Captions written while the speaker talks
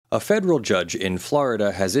A federal judge in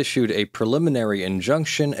Florida has issued a preliminary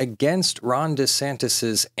injunction against Ron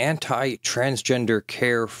DeSantis' anti-transgender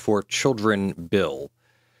care for children bill,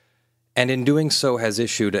 and in doing so has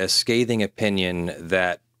issued a scathing opinion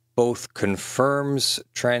that both confirms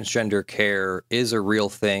transgender care is a real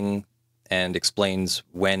thing and explains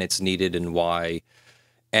when it's needed and why,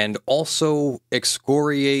 and also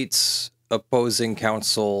excoriates opposing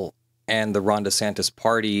counsel and the Ron DeSantis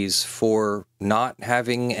parties for not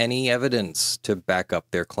having any evidence to back up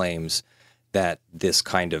their claims that this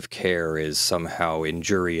kind of care is somehow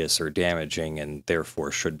injurious or damaging and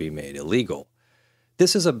therefore should be made illegal.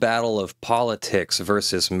 This is a battle of politics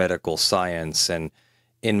versus medical science, and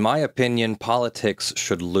in my opinion, politics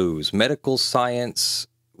should lose. Medical science,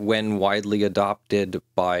 when widely adopted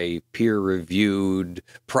by peer-reviewed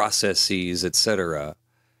processes, etc.,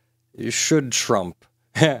 should trump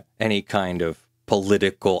any kind of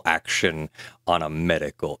political action on a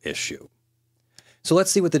medical issue. So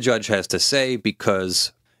let's see what the judge has to say,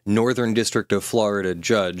 because Northern District of Florida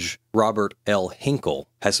Judge Robert L. Hinkel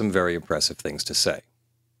has some very impressive things to say.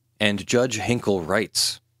 And Judge Hinkel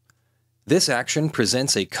writes, "This action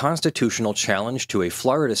presents a constitutional challenge to a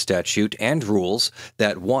Florida statute and rules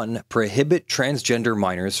that 1. Prohibit transgender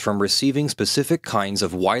minors from receiving specific kinds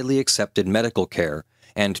of widely accepted medical care,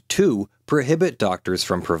 and 2. Prohibit doctors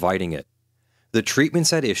from providing it. The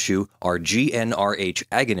treatments at issue are GnRH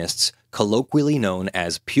agonists, colloquially known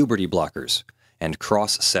as puberty blockers, and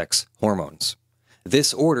cross-sex hormones.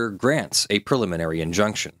 This order grants a preliminary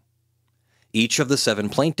injunction. Each of the 7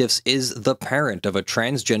 plaintiffs is the parent of a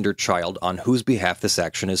transgender child on whose behalf this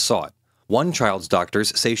action is sought. One child's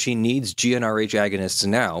doctors say she needs GnRH agonists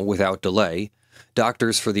now without delay.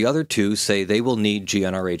 Doctors for the other 2 say they will need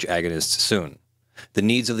GnRH agonists soon. The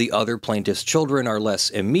needs of the other plaintiffs' children are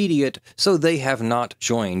less immediate, so they have not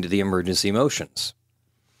joined the emergency motions.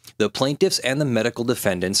 The plaintiffs and the medical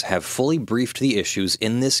defendants have fully briefed the issues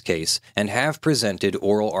in this case and have presented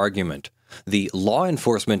oral argument. The law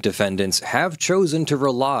enforcement defendants have chosen to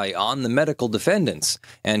rely on the medical defendants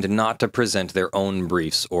and not to present their own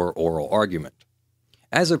briefs or oral argument.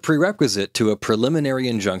 As a prerequisite to a preliminary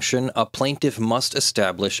injunction, a plaintiff must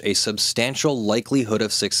establish a substantial likelihood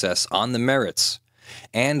of success on the merits,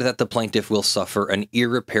 and that the plaintiff will suffer an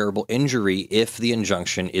irreparable injury if the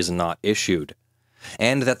injunction is not issued,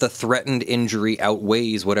 and that the threatened injury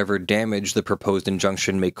outweighs whatever damage the proposed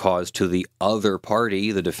injunction may cause to the other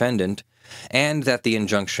party, the defendant, and that the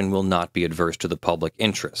injunction will not be adverse to the public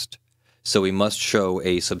interest. So we must show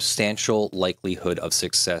a substantial likelihood of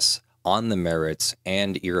success on the merits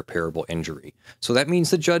and irreparable injury. So that means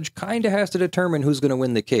the judge kind of has to determine who's going to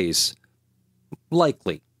win the case,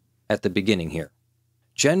 likely, at the beginning here.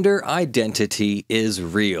 Gender identity is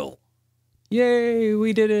real. Yay,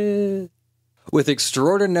 we did it! With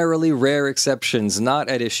extraordinarily rare exceptions not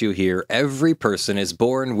at issue here, every person is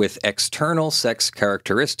born with external sex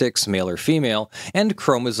characteristics, male or female, and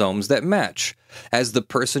chromosomes that match. As the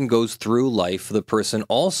person goes through life, the person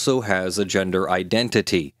also has a gender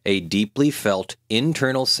identity, a deeply felt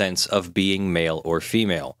internal sense of being male or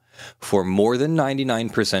female. For more than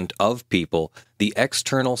 99% of people, the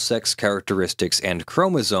external sex characteristics and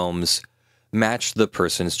chromosomes match the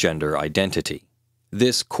person's gender identity.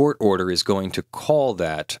 This court order is going to call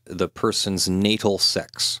that the person's natal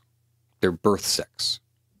sex, their birth sex.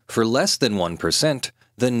 For less than 1%,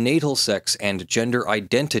 the natal sex and gender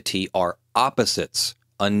identity are opposites.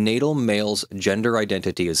 A natal male's gender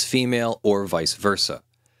identity is female or vice versa.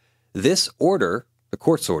 This order, the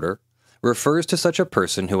court's order, refers to such a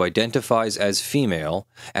person who identifies as female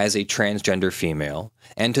as a transgender female,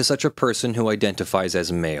 and to such a person who identifies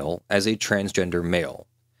as male as a transgender male.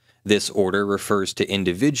 This order refers to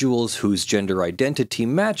individuals whose gender identity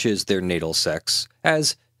matches their natal sex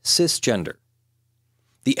as cisgender.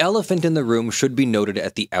 The elephant in the room should be noted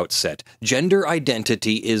at the outset. Gender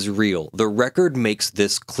identity is real. The record makes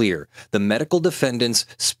this clear. The medical defendants,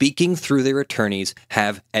 speaking through their attorneys,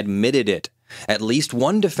 have admitted it. At least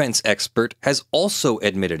one defense expert has also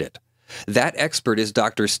admitted it. That expert is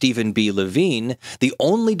Dr. Stephen B. Levine, the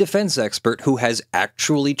only defense expert who has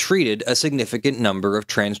actually treated a significant number of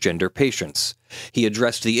transgender patients. He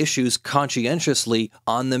addressed the issues conscientiously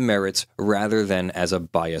on the merits rather than as a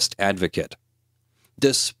biased advocate.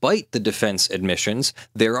 Despite the defense admissions,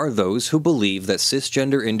 there are those who believe that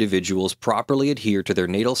cisgender individuals properly adhere to their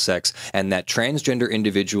natal sex and that transgender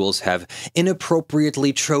individuals have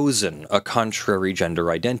inappropriately chosen a contrary gender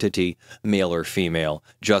identity, male or female,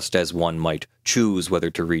 just as one might choose whether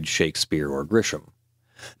to read Shakespeare or Grisham.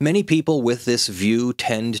 Many people with this view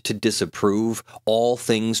tend to disapprove all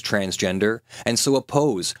things transgender and so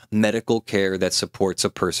oppose medical care that supports a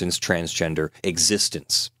person's transgender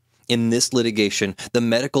existence. In this litigation, the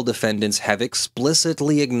medical defendants have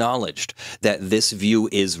explicitly acknowledged that this view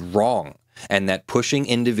is wrong and that pushing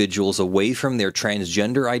individuals away from their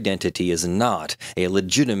transgender identity is not a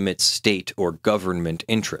legitimate state or government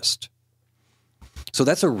interest. So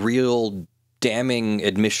that's a real damning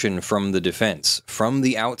admission from the defense. From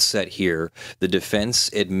the outset here, the defense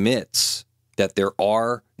admits that there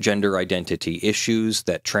are gender identity issues,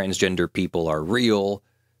 that transgender people are real,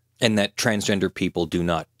 and that transgender people do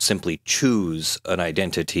not simply choose an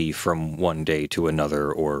identity from one day to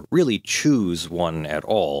another, or really choose one at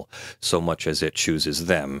all, so much as it chooses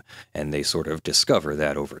them, and they sort of discover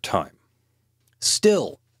that over time.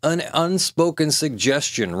 Still, an unspoken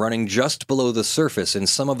suggestion running just below the surface in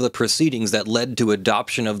some of the proceedings that led to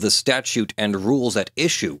adoption of the statute and rules at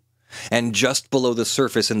issue, and just below the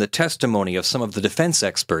surface in the testimony of some of the defense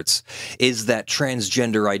experts, is that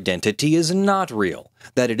transgender identity is not real,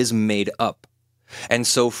 that it is made up. And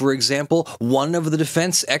so, for example, one of the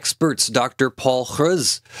defense experts, Dr. Paul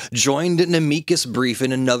Hruz, joined an amicus brief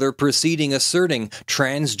in another proceeding asserting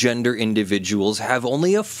transgender individuals have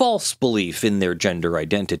only a false belief in their gender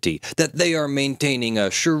identity, that they are maintaining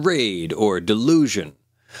a charade or delusion.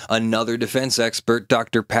 Another defense expert,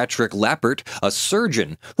 Dr. Patrick Lappert, a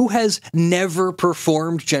surgeon who has never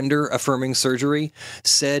performed gender-affirming surgery,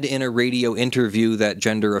 said in a radio interview that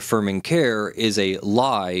gender-affirming care is a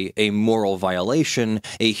lie, a moral violation,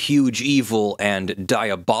 a huge evil, and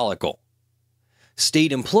diabolical.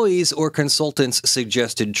 State employees or consultants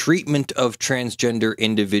suggested treatment of transgender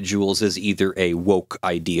individuals as either a woke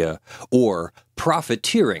idea or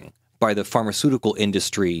profiteering by the pharmaceutical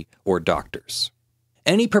industry or doctors.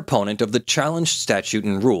 Any proponent of the challenged statute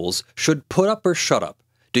and rules should put up or shut up.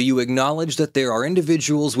 Do you acknowledge that there are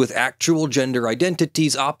individuals with actual gender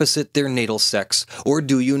identities opposite their natal sex, or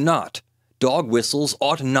do you not? Dog whistles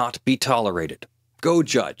ought not be tolerated. Go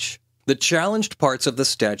judge. The challenged parts of the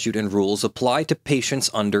statute and rules apply to patients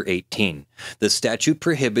under 18. The statute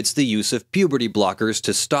prohibits the use of puberty blockers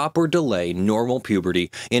to stop or delay normal puberty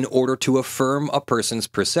in order to affirm a person's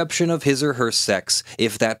perception of his or her sex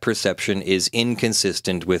if that perception is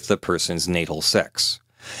inconsistent with the person's natal sex.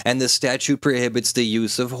 And the statute prohibits the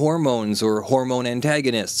use of hormones or hormone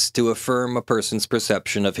antagonists to affirm a person's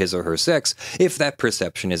perception of his or her sex if that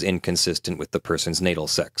perception is inconsistent with the person's natal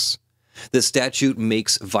sex. The statute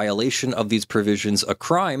makes violation of these provisions a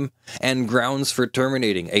crime and grounds for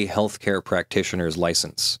terminating a healthcare practitioner's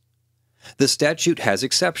license. The statute has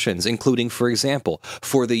exceptions, including, for example,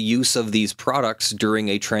 for the use of these products during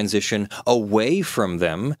a transition away from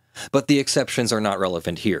them, but the exceptions are not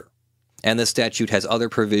relevant here. And the statute has other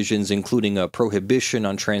provisions, including a prohibition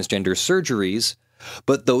on transgender surgeries,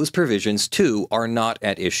 but those provisions, too, are not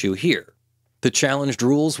at issue here. The challenged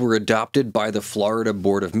rules were adopted by the Florida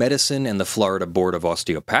Board of Medicine and the Florida Board of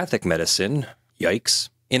Osteopathic Medicine. Yikes.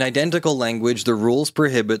 In identical language, the rules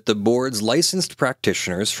prohibit the board's licensed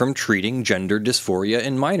practitioners from treating gender dysphoria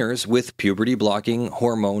in minors with puberty-blocking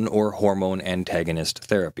hormone or hormone antagonist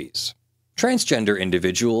therapies. Transgender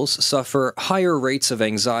individuals suffer higher rates of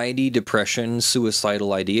anxiety, depression,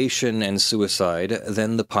 suicidal ideation, and suicide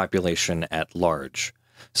than the population at large.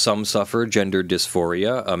 Some suffer gender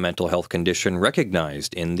dysphoria, a mental health condition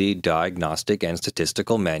recognized in the Diagnostic and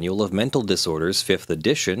Statistical Manual of Mental Disorders 5th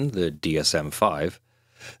edition, the DSM-5.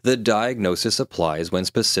 The diagnosis applies when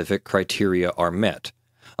specific criteria are met.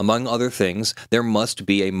 Among other things, there must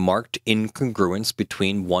be a marked incongruence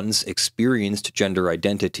between one's experienced gender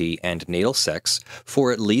identity and natal sex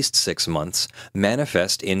for at least 6 months,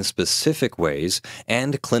 manifest in specific ways,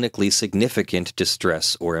 and clinically significant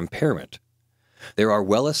distress or impairment. There are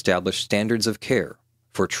well-established standards of care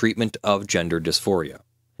for treatment of gender dysphoria.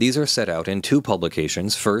 These are set out in 2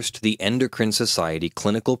 publications. First, the Endocrine Society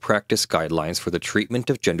Clinical Practice Guidelines for the Treatment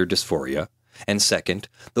of Gender Dysphoria, and second,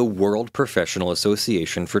 the World Professional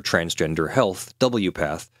Association for Transgender Health,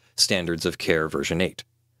 WPATH, Standards of Care version 8.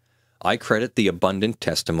 I credit the abundant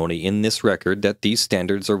testimony in this record that these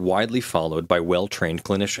standards are widely followed by well-trained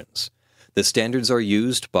clinicians. The standards are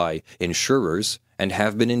used by insurers and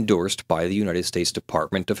have been endorsed by the United States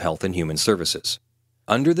Department of Health and Human Services.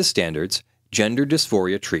 Under the standards, gender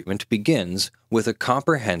dysphoria treatment begins with a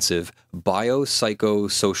comprehensive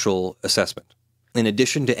biopsychosocial assessment. In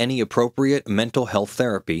addition to any appropriate mental health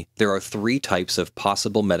therapy, there are 3 types of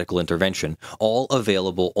possible medical intervention, all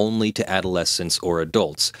available only to adolescents or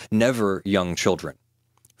adults, never young children.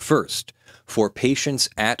 First, for patients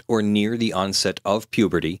at or near the onset of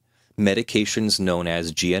puberty, Medications known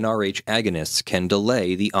as GnRH agonists can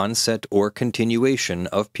delay the onset or continuation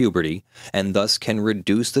of puberty and thus can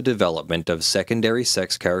reduce the development of secondary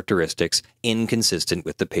sex characteristics inconsistent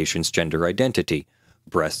with the patient's gender identity.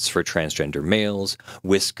 Breasts for transgender males,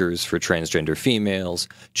 whiskers for transgender females,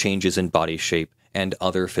 changes in body shape, and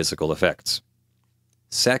other physical effects.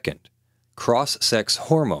 Second, cross-sex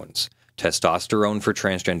hormones, testosterone for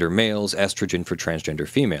transgender males, estrogen for transgender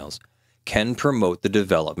females, can promote the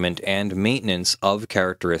development and maintenance of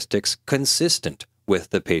characteristics consistent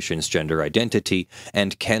with the patient's gender identity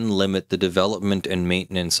and can limit the development and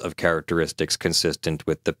maintenance of characteristics consistent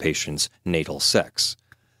with the patient's natal sex.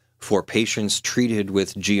 For patients treated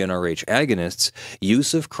with GnRH agonists,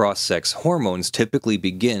 use of cross-sex hormones typically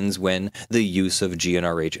begins when the use of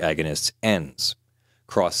GnRH agonists ends.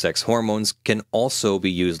 Cross-sex hormones can also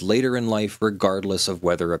be used later in life regardless of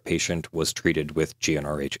whether a patient was treated with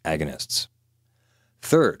GnRH agonists.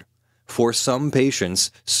 Third, for some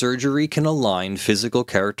patients, surgery can align physical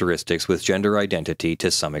characteristics with gender identity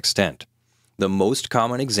to some extent. The most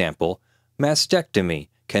common example, mastectomy,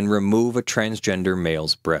 can remove a transgender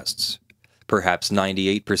male's breasts. Perhaps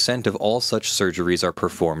 98% of all such surgeries are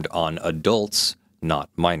performed on adults, not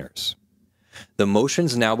minors. The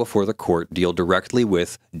motions now before the court deal directly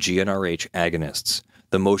with GnRH agonists.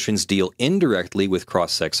 The motions deal indirectly with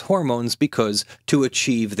cross-sex hormones because, to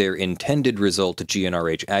achieve their intended result,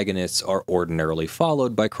 GnRH agonists are ordinarily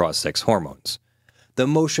followed by cross-sex hormones. The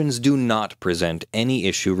motions do not present any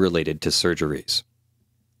issue related to surgeries.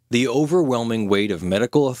 The overwhelming weight of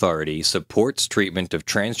medical authority supports treatment of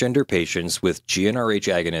transgender patients with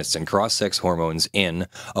GnRH agonists and cross-sex hormones in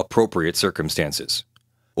appropriate circumstances.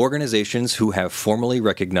 Organizations who have formally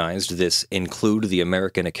recognized this include the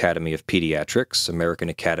American Academy of Pediatrics, American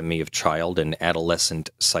Academy of Child and Adolescent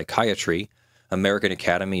Psychiatry, American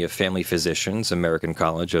Academy of Family Physicians, American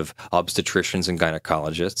College of Obstetricians and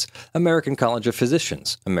Gynecologists, American College of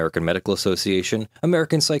Physicians, American Medical Association,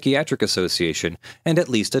 American Psychiatric Association, and at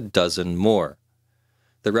least a dozen more.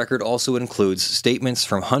 The record also includes statements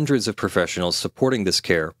from hundreds of professionals supporting this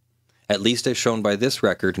care. At least as shown by this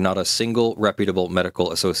record, not a single reputable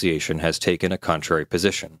medical association has taken a contrary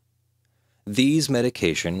position. These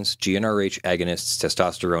medications, GnRH agonists,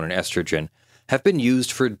 testosterone, and estrogen, have been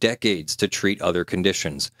used for decades to treat other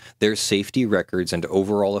conditions. Their safety records and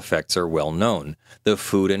overall effects are well known. The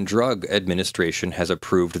Food and Drug Administration has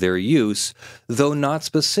approved their use, though not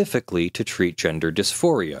specifically to treat gender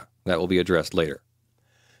dysphoria. That will be addressed later.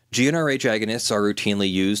 GnRH agonists are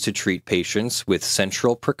routinely used to treat patients with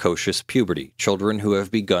central precocious puberty, children who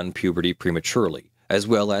have begun puberty prematurely, as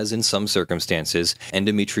well as, in some circumstances,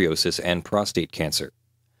 endometriosis and prostate cancer.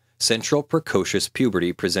 Central precocious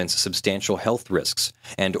puberty presents substantial health risks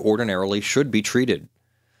and ordinarily should be treated.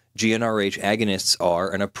 GnRH agonists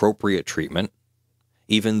are an appropriate treatment,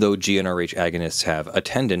 even though GnRH agonists have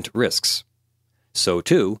attendant risks. So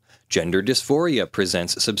too, gender dysphoria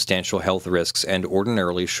presents substantial health risks and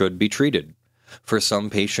ordinarily should be treated. For some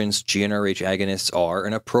patients, GnRH agonists are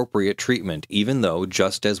an appropriate treatment, even though,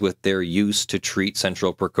 just as with their use to treat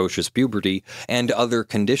central precocious puberty and other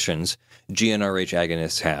conditions, GnRH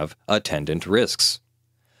agonists have attendant risks.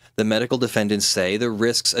 The medical defendants say the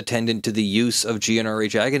risks attendant to the use of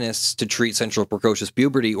GnRH agonists to treat central precocious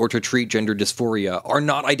puberty or to treat gender dysphoria are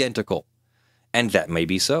not identical. And that may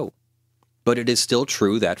be so. But it is still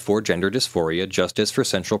true that for gender dysphoria, just as for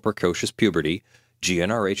central precocious puberty,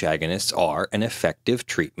 GnRH agonists are an effective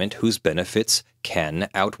treatment whose benefits can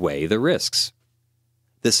outweigh the risks.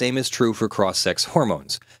 The same is true for cross-sex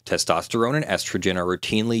hormones. Testosterone and estrogen are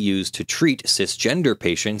routinely used to treat cisgender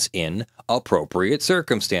patients in appropriate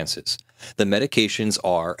circumstances. The medications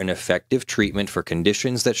are an effective treatment for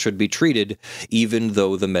conditions that should be treated, even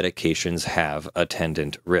though the medications have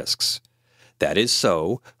attendant risks. That is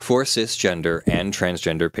so for cisgender and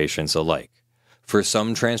transgender patients alike. For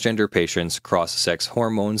some transgender patients, cross-sex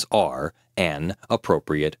hormones are an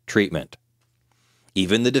appropriate treatment.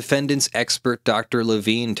 Even the defendant's expert Dr.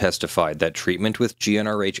 Levine testified that treatment with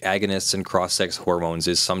GnRH agonists and cross-sex hormones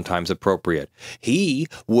is sometimes appropriate. He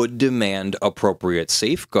would demand appropriate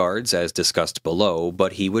safeguards as discussed below,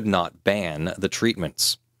 but he would not ban the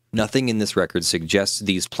treatments. Nothing in this record suggests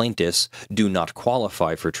these plaintiffs do not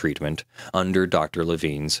qualify for treatment under Dr.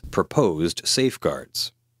 Levine's proposed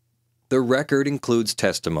safeguards. The record includes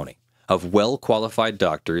testimony of well-qualified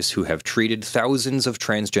doctors who have treated thousands of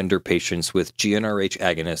transgender patients with GnRH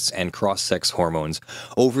agonists and cross-sex hormones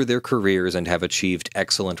over their careers and have achieved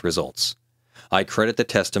excellent results. I credit the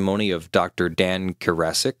testimony of Dr. Dan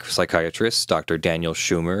Karasik, psychiatrist, Dr. Daniel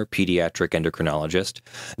Schumer, pediatric endocrinologist,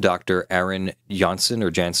 Dr. Arron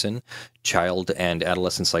Janssen, child and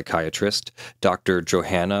adolescent psychiatrist, Dr.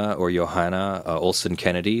 Johanna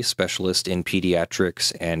Olson-Kennedy, specialist in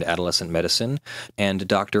pediatrics and adolescent medicine, and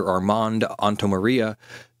Dr. Armand Antamaria,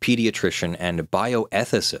 pediatrician and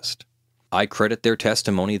bioethicist. I credit their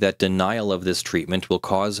testimony that denial of this treatment will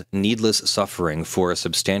cause needless suffering for a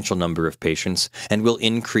substantial number of patients and will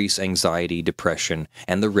increase anxiety, depression,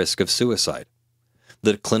 and the risk of suicide.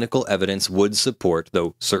 The clinical evidence would support,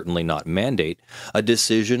 though certainly not mandate, a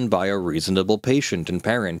decision by a reasonable patient and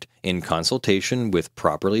parent in consultation with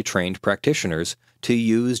properly trained practitioners to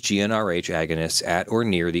use GnRH agonists at or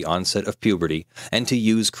near the onset of puberty and to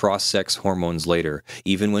use cross-sex hormones later,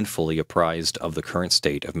 even when fully apprised of the current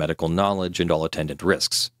state of medical knowledge and all attendant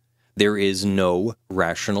risks. There is no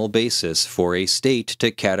rational basis for a state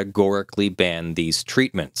to categorically ban these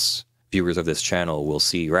treatments. Viewers of this channel will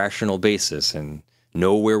see rational basis and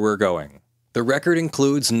know where we're going. The record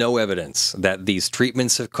includes no evidence that these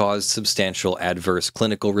treatments have caused substantial adverse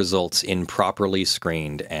clinical results in properly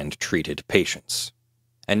screened and treated patients.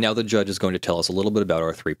 And now the judge is going to tell us a little bit about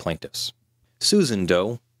our three plaintiffs. Susan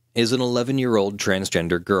Doe is an 11-year-old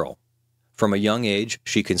transgender girl. From a young age,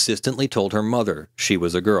 she consistently told her mother she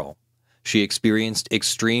was a girl. She experienced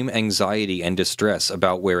extreme anxiety and distress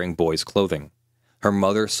about wearing boys' clothing. Her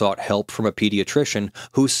mother sought help from a pediatrician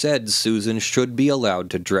who said Susan should be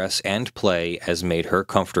allowed to dress and play as made her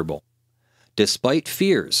comfortable. Despite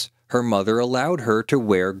fears, her mother allowed her to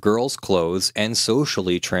wear girls' clothes and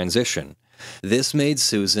socially transition. This made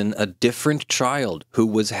Susan a different child who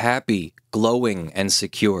was happy, glowing, and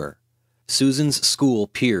secure. Susan's school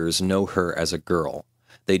peers know her as a girl.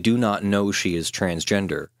 They do not know she is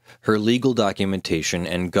transgender. Her legal documentation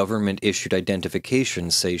and government-issued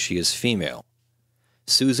identification say she is female.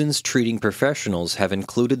 Susan's treating professionals have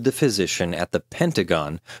included the physician at the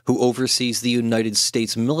Pentagon who oversees the United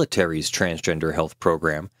States military's transgender health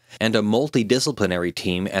program, and a multidisciplinary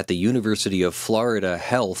team at the University of Florida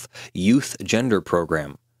Health Youth Gender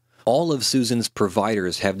Program. All of Susan's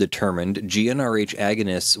providers have determined GnRH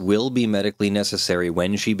agonists will be medically necessary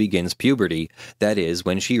when she begins puberty, that is,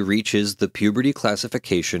 when she reaches the puberty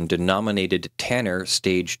classification denominated Tanner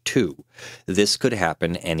Stage 2. This could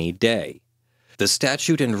happen any day. The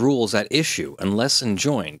statute and rules at issue, unless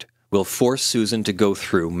enjoined, will force Susan to go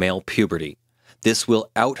through male puberty. This will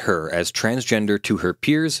out her as transgender to her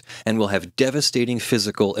peers and will have devastating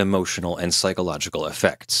physical, emotional, and psychological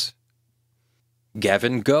effects.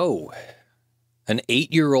 Gavin Go, an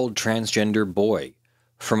 8-year-old transgender boy.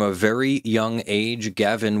 From a very young age,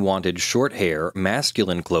 Gavin wanted short hair,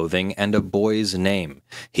 masculine clothing, and a boy's name.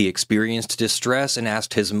 He experienced distress and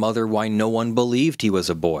asked his mother why no one believed he was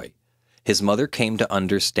a boy. His mother came to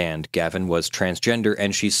understand Gavin was transgender,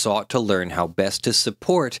 and she sought to learn how best to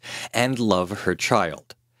support and love her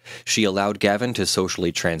child. She allowed Gavin to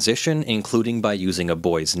socially transition, including by using a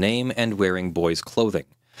boy's name and wearing boys' clothing.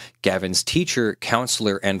 Gavin's teacher,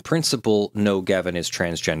 counselor, and principal know Gavin is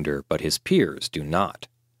transgender, but his peers do not.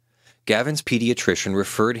 Gavin's pediatrician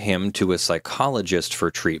referred him to a psychologist for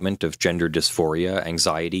treatment of gender dysphoria,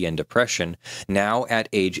 anxiety, and depression. Now, at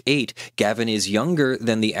age 8, Gavin is younger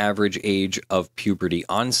than the average age of puberty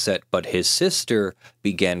onset, but his sister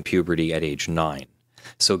began puberty at age 9.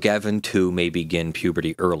 So Gavin, too, may begin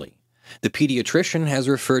puberty early. The pediatrician has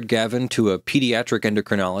referred Gavin to a pediatric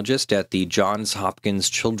endocrinologist at the Johns Hopkins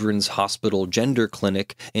Children's Hospital Gender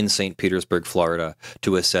Clinic in St. Petersburg, Florida,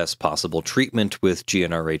 to assess possible treatment with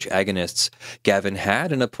GnRH agonists. Gavin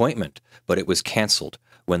had an appointment, but it was canceled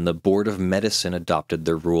when the Board of Medicine adopted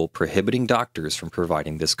the rule prohibiting doctors from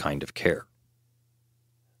providing this kind of care.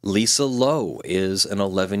 Lisa Lowe is an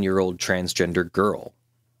 11-year-old transgender girl.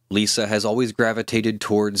 Lisa has always gravitated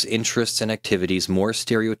towards interests and activities more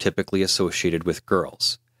stereotypically associated with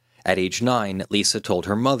girls. At age 9, Lisa told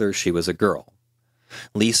her mother she was a girl.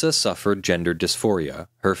 Lisa suffered gender dysphoria.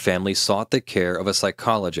 Her family sought the care of a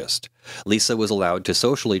psychologist. Lisa was allowed to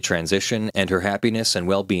socially transition, and her happiness and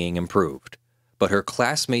well-being improved. But her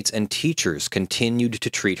classmates and teachers continued to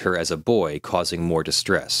treat her as a boy, causing more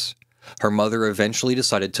distress. Her mother eventually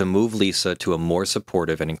decided to move Lisa to a more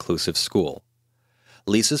supportive and inclusive school.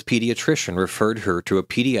 Lisa's pediatrician referred her to a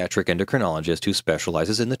pediatric endocrinologist who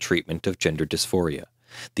specializes in the treatment of gender dysphoria.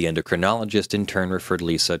 The endocrinologist in turn referred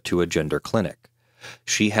Lisa to a gender clinic.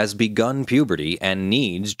 She has begun puberty and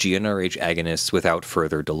needs GnRH agonists without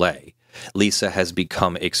further delay. Lisa has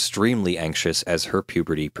become extremely anxious as her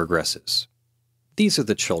puberty progresses. These are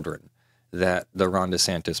the children that the Ron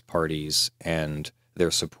DeSantis parties and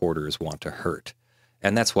their supporters want to hurt,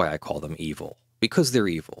 and that's why I call them evil. because they're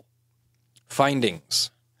evil.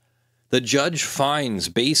 Findings. The judge finds,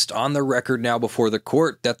 based on the record now before the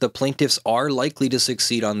court, that the plaintiffs are likely to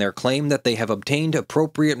succeed on their claim that they have obtained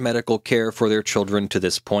appropriate medical care for their children to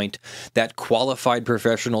this point, that qualified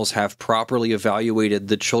professionals have properly evaluated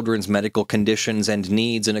the children's medical conditions and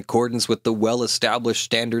needs in accordance with the well-established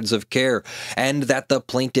standards of care, and that the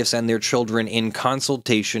plaintiffs and their children, in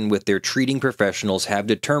consultation with their treating professionals, have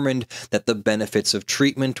determined that the benefits of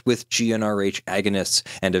treatment with GnRH agonists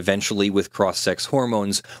and eventually with cross-sex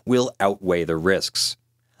hormones will outweigh the risks.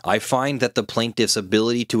 I find that the plaintiff's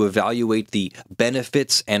ability to evaluate the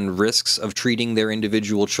benefits and risks of treating their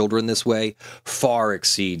individual children this way far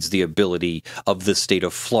exceeds the ability of the state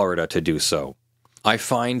of Florida to do so. I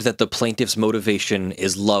find that the plaintiff's motivation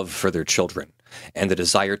is love for their children and the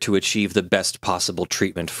desire to achieve the best possible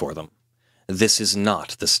treatment for them. This is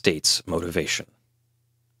not the state's motivation.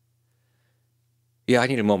 Yeah, I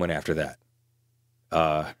need a moment after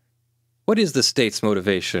that. What is the state's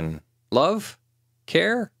motivation? Love?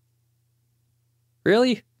 Care?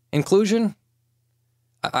 Really? Inclusion?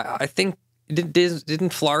 I think,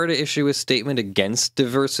 didn't Florida issue a statement against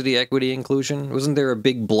diversity, equity, inclusion? Wasn't there a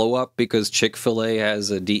big blow-up because Chick-fil-A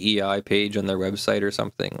has a DEI page on their website or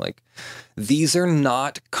something? Like, these are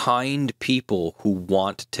not kind people who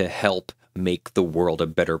want to help make the world a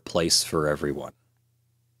better place for everyone.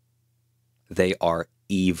 They are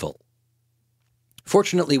evil.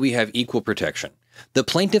 Fortunately, we have equal protection. The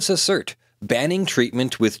plaintiffs assert banning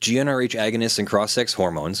treatment with GnRH agonists and cross-sex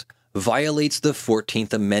hormones violates the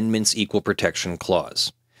 14th Amendment's Equal Protection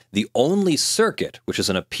Clause. The only circuit, which is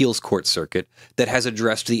an appeals court circuit, that has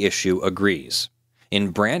addressed the issue agrees.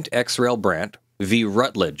 In Brandt ex rel Brandt v.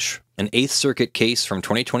 Rutledge, an 8th Circuit case from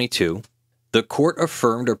 2022, the court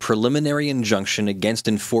affirmed a preliminary injunction against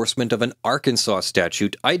enforcement of an Arkansas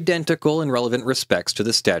statute identical in relevant respects to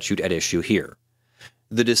the statute at issue here.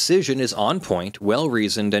 The decision is on point,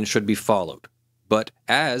 well-reasoned, and should be followed. But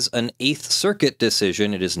as an 8th Circuit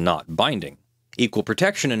decision, it is not binding. Equal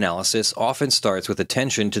protection analysis often starts with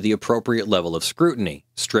attention to the appropriate level of scrutiny,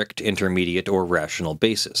 strict, intermediate, or rational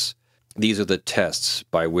basis. These are the tests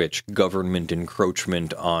by which government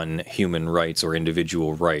encroachment on human rights or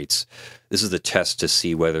individual rights, this is the test to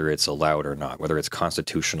see whether it's allowed or not, whether it's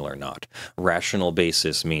constitutional or not. Rational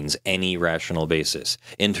basis means any rational basis.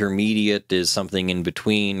 Intermediate is something in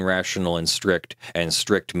between rational and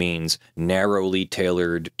strict means narrowly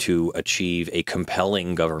tailored to achieve a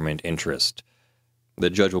compelling government interest. The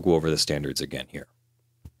judge will go over the standards again here.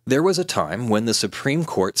 There was a time when the Supreme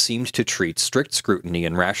Court seemed to treat strict scrutiny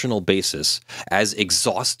and rational basis as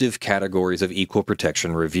exhaustive categories of equal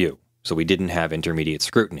protection review, so we didn't have intermediate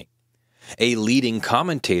scrutiny. A leading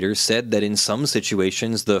commentator said that in some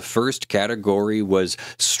situations the first category was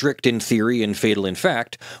strict in theory and fatal in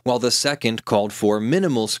fact, while the second called for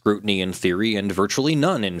minimal scrutiny in theory and virtually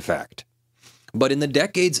none in fact. But in the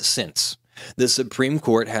decades since, the Supreme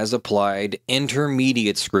Court has applied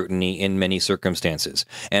intermediate scrutiny in many circumstances,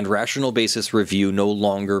 and rational basis review no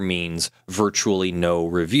longer means virtually no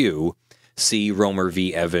review. See Romer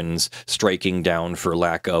v. Evans, striking down for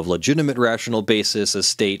lack of legitimate rational basis a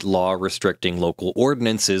state law restricting local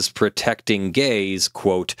ordinances protecting gays,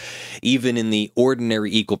 quote, even in the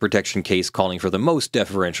ordinary equal protection case calling for the most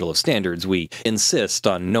deferential of standards, we insist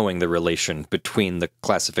on knowing the relation between the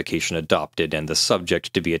classification adopted and the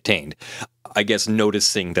subject to be attained. I guess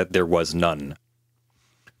noticing that there was none.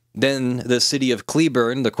 Then the city of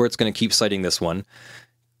Cleburne, the court's going to keep citing this one,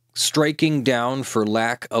 striking down for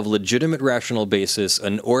lack of legitimate rational basis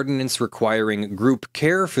an ordinance requiring group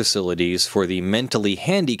care facilities for the mentally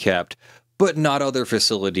handicapped, but not other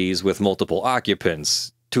facilities with multiple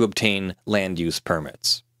occupants, to obtain land use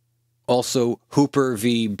permits. Also, Hooper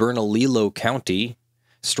v. Bernalillo County,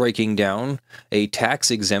 striking down a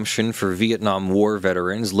tax exemption for Vietnam War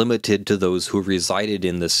veterans limited to those who resided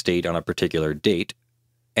in the state on a particular date,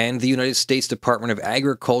 and the United States Department of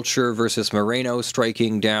Agriculture versus Moreno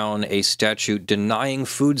striking down a statute denying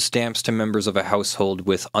food stamps to members of a household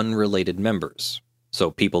with unrelated members, so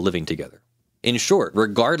people living together. In short,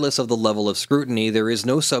 regardless of the level of scrutiny, there is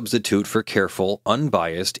no substitute for careful,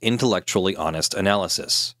 unbiased, intellectually honest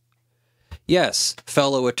analysis. Yes,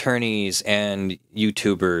 fellow attorneys and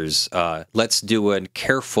YouTubers, let's do a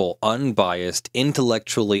careful, unbiased,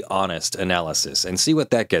 intellectually honest analysis and see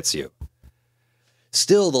what that gets you.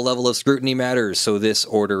 Still, the level of scrutiny matters, so this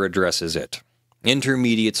order addresses it.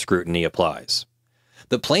 Intermediate scrutiny applies.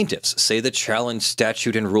 The plaintiffs say the challenged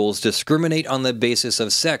statute and rules discriminate on the basis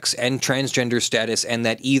of sex and transgender status and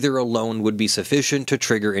that either alone would be sufficient to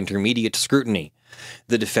trigger intermediate scrutiny.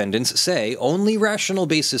 The defendants say only rational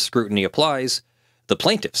basis scrutiny applies. The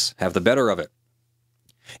plaintiffs have the better of it.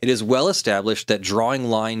 It is well established that drawing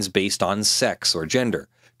lines based on sex or gender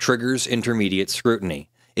triggers intermediate scrutiny.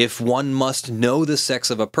 If one must know the sex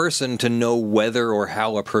of a person to know whether or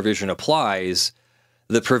how a provision applies,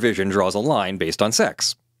 the provision draws a line based on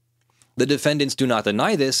sex. The defendants do not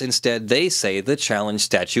deny this. Instead, they say the challenge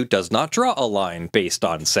statute does not draw a line based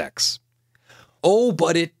on sex. Oh,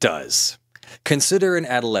 but it does. Consider an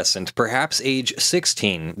adolescent, perhaps age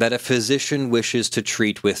 16, that a physician wishes to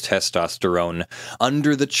treat with testosterone.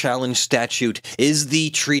 Under the challenge statute, is the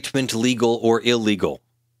treatment legal or illegal?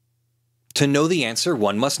 To know the answer,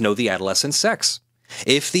 one must know the adolescent's sex.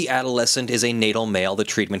 If the adolescent is a natal male, the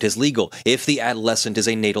treatment is legal. If the adolescent is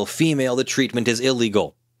a natal female, the treatment is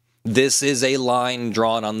illegal. This is a line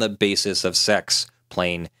drawn on the basis of sex.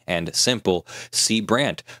 Plain and simple. See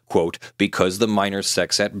Brandt, quote, because the minor's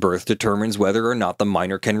sex at birth determines whether or not the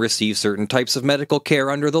minor can receive certain types of medical care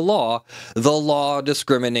under the law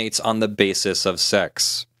discriminates on the basis of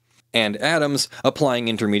sex. And Adams, applying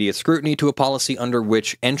intermediate scrutiny to a policy under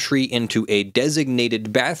which entry into a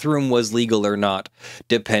designated bathroom was legal or not,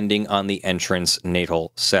 depending on the entrant's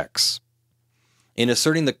natal sex. In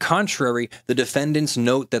asserting the contrary, the defendants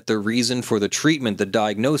note that the reason for the treatment, the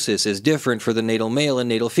diagnosis, is different for the natal male and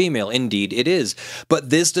natal female. Indeed, it is. But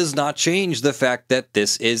this does not change the fact that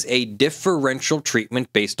this is a differential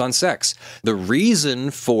treatment based on sex. The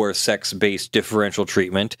reason for sex-based differential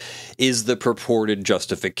treatment is the purported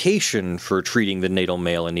justification for treating the natal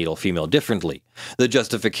male and natal female differently. The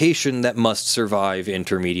justification that must survive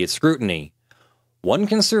intermediate scrutiny. One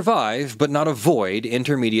can survive, but not avoid,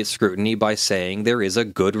 intermediate scrutiny by saying there is a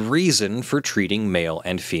good reason for treating male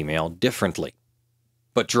and female differently.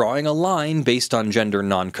 But drawing a line based on gender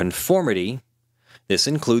nonconformity, this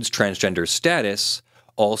includes transgender status,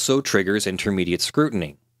 also triggers intermediate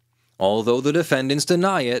scrutiny. Although the defendants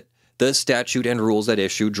deny it, the statute and rules at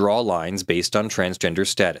issue draw lines based on transgender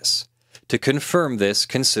status. To confirm this,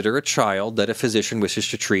 consider a child that a physician wishes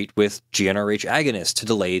to treat with GnRH agonists to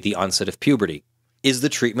delay the onset of puberty. Is the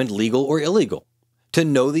treatment legal or illegal? To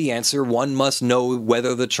know the answer, one must know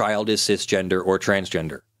whether the child is cisgender or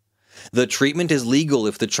transgender. The treatment is legal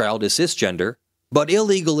if the child is cisgender, but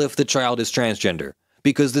illegal if the child is transgender,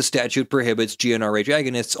 because the statute prohibits GnRH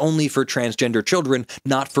agonists only for transgender children,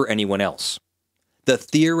 not for anyone else. The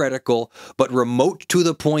theoretical, but remote to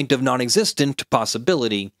the point of non-existent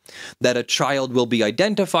possibility that a child will be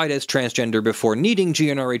identified as transgender before needing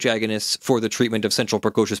GnRH agonists for the treatment of central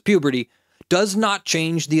precocious puberty does not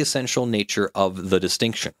change the essential nature of the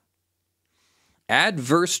distinction.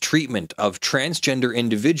 Adverse treatment of transgender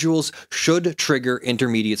individuals should trigger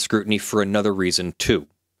intermediate scrutiny for another reason, too.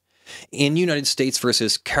 In United States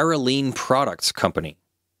versus Caroline Products Company,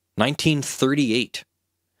 1938,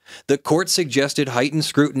 the court suggested heightened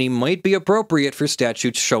scrutiny might be appropriate for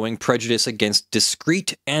statutes showing prejudice against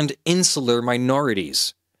discrete and insular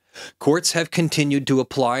minorities. Courts have continued to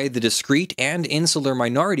apply the discrete and insular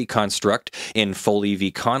minority construct in Foley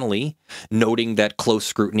v. Connolly, noting that close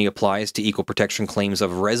scrutiny applies to equal protection claims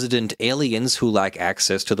of resident aliens who lack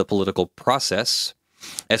access to the political process.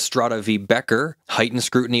 Estrada v. Becker, heightened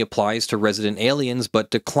scrutiny applies to resident aliens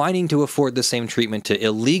but declining to afford the same treatment to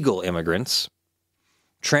illegal immigrants.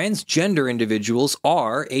 Transgender individuals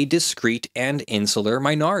are a discrete and insular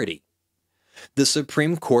minority. The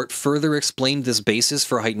Supreme Court further explained this basis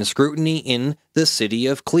for heightened scrutiny in the city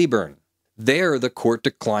of Cleburne. There, the court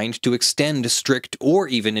declined to extend strict or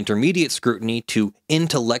even intermediate scrutiny to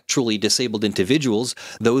intellectually disabled individuals,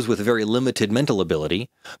 those with very limited mental ability,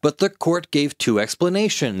 but the court gave two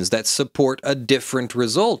explanations that support a different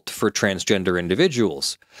result for transgender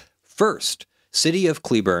individuals. First, City of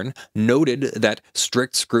Cleburne noted that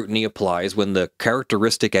strict scrutiny applies when the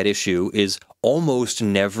characteristic at issue is almost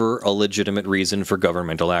never a legitimate reason for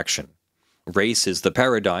governmental action. Race is the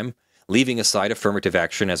paradigm. Leaving aside affirmative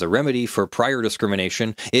action as a remedy for prior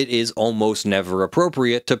discrimination, it is almost never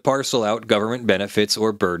appropriate to parcel out government benefits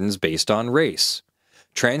or burdens based on race.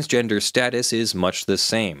 Transgender status is much the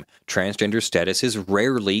same. Transgender status is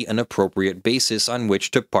rarely an appropriate basis on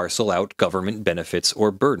which to parcel out government benefits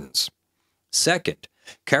or burdens. Second,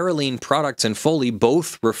 Caroline Products and Foley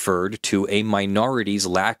both referred to a minority's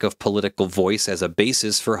lack of political voice as a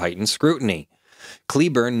basis for heightened scrutiny.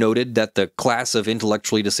 Cleburne noted that the class of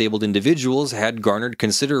intellectually disabled individuals had garnered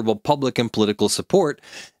considerable public and political support,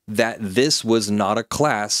 that this was not a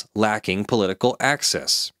class lacking political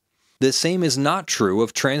access. The same is not true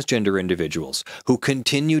of transgender individuals, who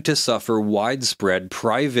continue to suffer widespread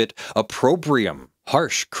private opprobrium,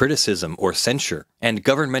 harsh criticism or censure, and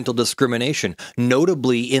governmental discrimination,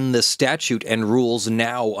 notably in the statute and rules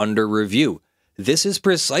now under review. This is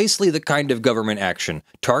precisely the kind of government action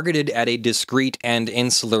targeted at a discrete and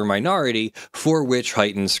insular minority for which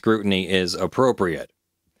heightened scrutiny is appropriate.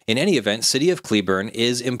 In any event, City of Cleburne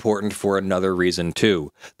is important for another reason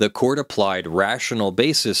too. The court applied rational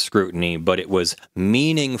basis scrutiny, but it was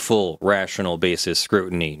meaningful rational basis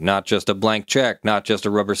scrutiny, not just a blank check, not just a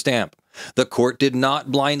rubber stamp. The court did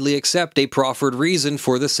not blindly accept a proffered reason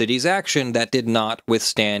for the city's action that did not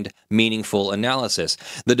withstand meaningful analysis.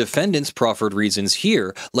 The defendants' proffered reasons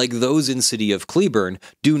here, like those in City of Cleburne,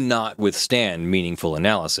 do not withstand meaningful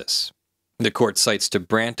analysis. The court cites to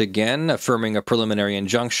Brandt again, affirming a preliminary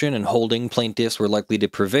injunction and holding plaintiffs were likely to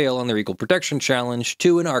prevail on their equal protection challenge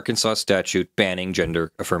to an Arkansas statute banning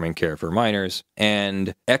gender-affirming care for minors,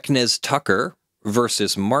 and Eknes-Tucker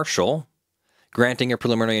versus Marshall, granting a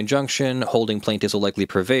preliminary injunction, holding plaintiffs will likely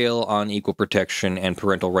prevail on equal protection and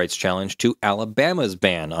parental rights challenge to Alabama's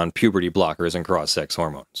ban on puberty blockers and cross-sex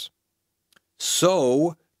hormones.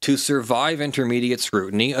 So, to survive intermediate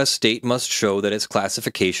scrutiny, a state must show that its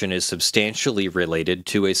classification is substantially related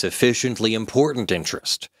to a sufficiently important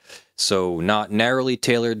interest. So, not narrowly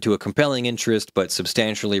tailored to a compelling interest, but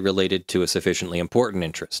substantially related to a sufficiently important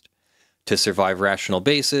interest. To survive rational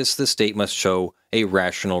basis, the state must show a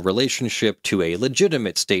rational relationship to a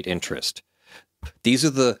legitimate state interest. These are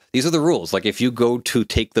the rules. Like, if you go to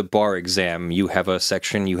take the bar exam, you have a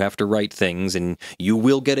section you have to write things, and you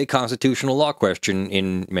will get a constitutional law question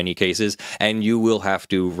in many cases, and you will have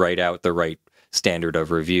to write out the right standard of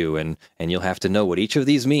review, and you'll have to know what each of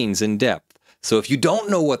these means in depth. So if you don't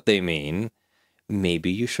know what they mean, maybe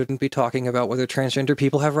you shouldn't be talking about whether transgender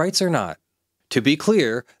people have rights or not. To be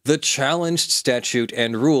clear, the challenged statute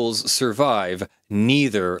and rules survive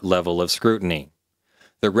neither level of scrutiny.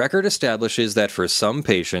 The record establishes that for some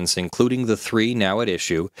patients, including the 3 now at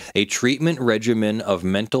issue, a treatment regimen of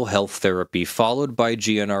mental health therapy followed by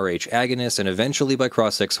GnRH agonists and eventually by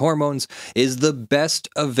cross-sex hormones is the best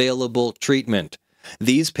available treatment.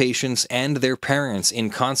 These patients and their parents,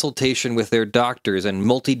 in consultation with their doctors and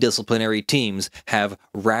multidisciplinary teams, have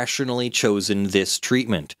rationally chosen this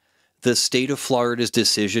treatment. The state of Florida's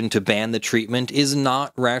decision to ban the treatment is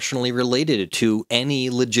not rationally related to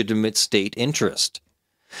any legitimate state interest.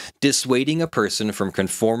 Dissuading a person from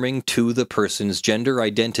conforming to the person's gender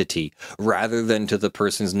identity rather than to the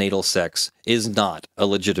person's natal sex is not a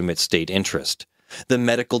legitimate state interest. The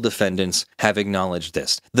medical defendants have acknowledged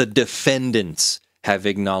this. The defendants have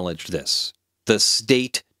acknowledged this. The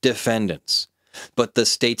state defendants. But the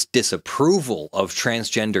state's disapproval of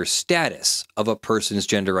transgender status of a person's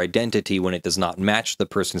gender identity when it does not match the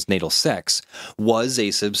person's natal sex was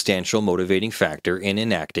a substantial motivating factor in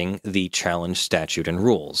enacting the challenged statute and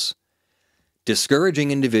rules.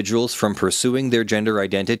 Discouraging individuals from pursuing their gender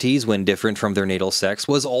identities when different from their natal sex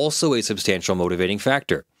was also a substantial motivating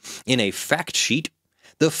factor. In a fact sheet,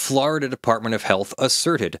 the Florida Department of Health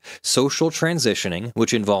asserted social transitioning,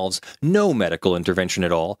 which involves no medical intervention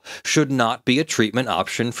at all, should not be a treatment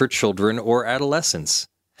option for children or adolescents.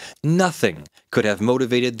 Nothing could have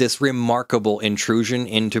motivated this remarkable intrusion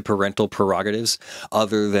into parental prerogatives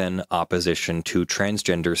other than opposition to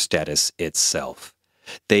transgender status itself.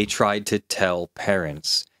 They tried to tell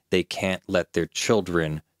parents they can't let their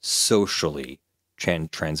children socially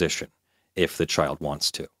transition if the child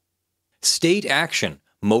wants to. State action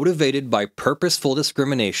motivated by purposeful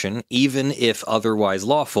discrimination, even if otherwise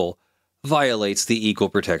lawful, violates the Equal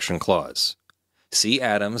Protection Clause. See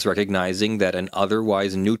Adams recognizing that an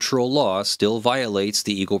otherwise neutral law still violates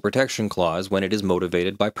the Equal Protection Clause when it is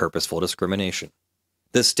motivated by purposeful discrimination.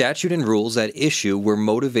 The statute and rules at issue were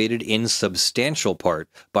motivated in substantial part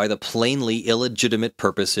by the plainly illegitimate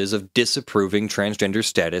purposes of disapproving transgender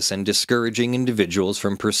status and discouraging individuals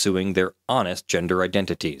from pursuing their honest gender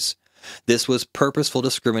identities. This was purposeful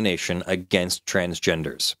discrimination against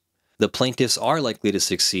transgenders. The plaintiffs are likely to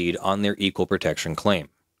succeed on their equal protection claim.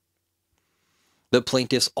 The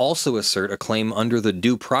plaintiffs also assert a claim under the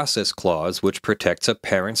Due Process Clause, which protects a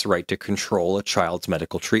parent's right to control a child's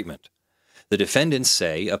medical treatment. The defendants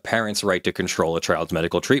say a parent's right to control a child's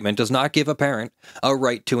medical treatment does not give a parent a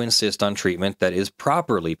right to insist on treatment that is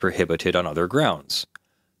properly prohibited on other grounds.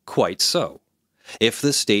 Quite so. If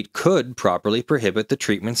the state could properly prohibit the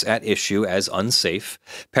treatments at issue as unsafe,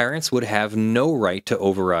 parents would have no right to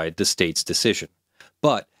override the state's decision.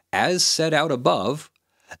 But, as set out above,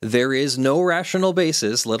 there is no rational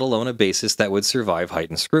basis, let alone a basis that would survive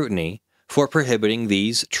heightened scrutiny, for prohibiting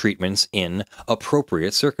these treatments in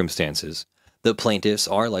appropriate circumstances. The plaintiffs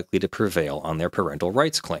are likely to prevail on their parental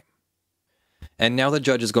rights claim. And now the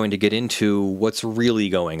judge is going to get into what's really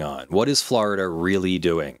going on. What is Florida really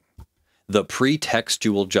doing? The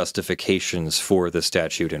pretextual justifications for the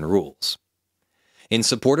statute and rules. In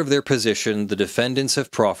support of their position, the defendants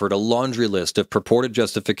have proffered a laundry list of purported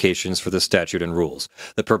justifications for the statute and rules.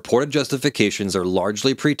 The purported justifications are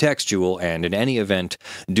largely pretextual and, in any event,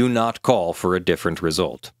 do not call for a different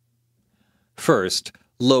result. First,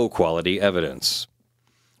 low-quality evidence.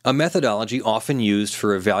 A methodology often used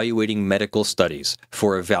for evaluating medical studies,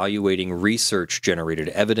 for evaluating research-generated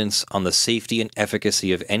evidence on the safety and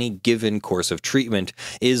efficacy of any given course of treatment,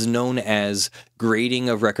 is known as grading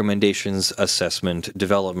of recommendations, assessment,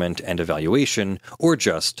 development, and evaluation, or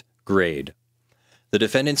just grade. The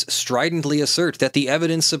defendants stridently assert that the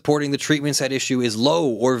evidence supporting the treatments at issue is low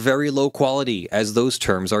or very low quality, as those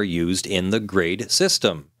terms are used in the grade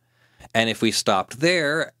system. And if we stopped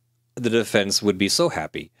there, the defense would be so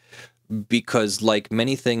happy, because like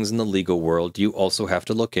many things in the legal world, you also have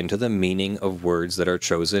to look into the meaning of words that are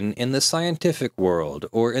chosen in the scientific world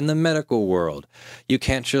or in the medical world. You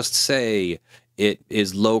can't just say it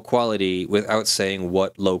is low quality without saying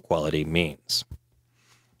what low quality means.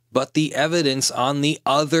 But the evidence on the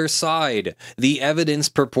other side, the evidence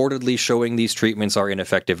purportedly showing these treatments are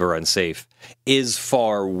ineffective or unsafe, is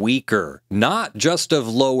far weaker, not just of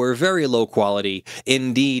low or very low quality.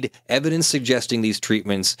 Indeed, evidence suggesting these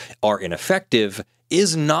treatments are ineffective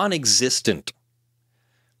is non-existent.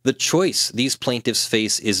 The choice these plaintiffs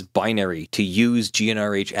face is binary: to use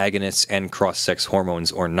GnRH agonists and cross-sex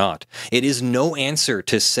hormones or not. It is no answer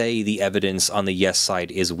to say the evidence on the yes side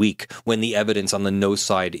is weak when the evidence on the no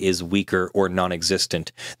side is weaker or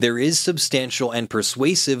non-existent. There is substantial and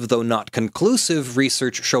persuasive, though not conclusive,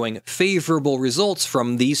 research showing favorable results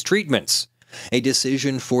from these treatments. A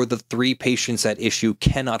decision for the 3 patients at issue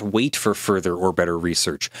cannot wait for further or better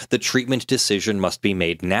research. The treatment decision must be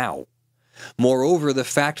made now. Moreover, the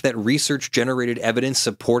fact that research-generated evidence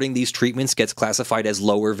supporting these treatments gets classified as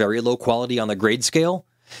low or very low quality on the grade scale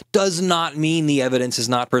does not mean the evidence is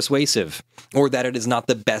not persuasive, or that it is not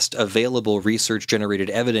the best available research-generated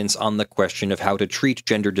evidence on the question of how to treat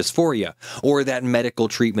gender dysphoria, or that medical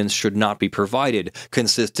treatments should not be provided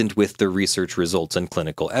consistent with the research results and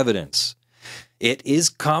clinical evidence. It is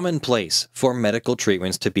commonplace for medical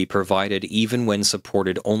treatments to be provided even when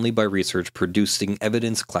supported only by research producing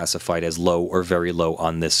evidence classified as low or very low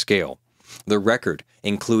on this scale. The record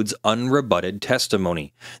includes unrebutted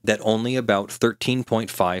testimony that only about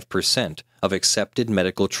 13.5% of accepted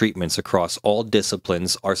medical treatments across all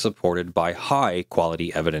disciplines are supported by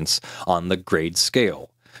high-quality evidence on the grade scale.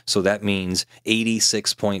 So that means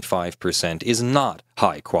 86.5% is not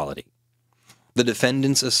high quality. The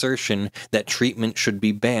defendant's assertion that treatment should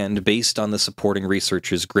be banned based on the supporting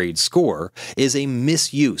research's grade score is a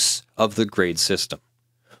misuse of the grade system.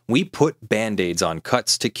 We put band-aids on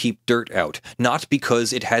cuts to keep dirt out, not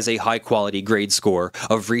because it has a high-quality grade score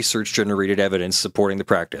of research-generated evidence supporting the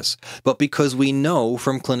practice, but because we know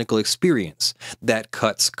from clinical experience that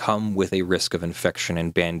cuts come with a risk of infection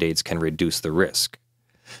and band-aids can reduce the risk.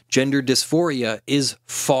 Gender dysphoria is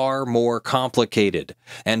far more complicated,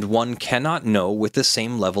 and one cannot know with the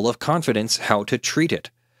same level of confidence how to treat it.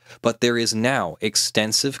 But there is now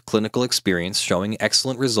extensive clinical experience showing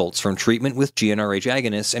excellent results from treatment with GnRH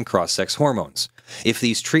agonists and cross-sex hormones. If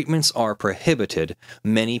these treatments are prohibited,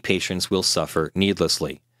 many patients will suffer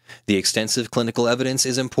needlessly. The extensive clinical evidence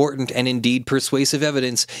is important and indeed persuasive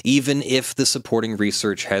evidence, even if the supporting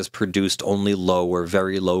research has produced only low or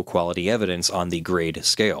very low quality evidence on the grade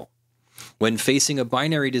scale. When facing a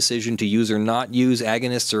binary decision to use or not use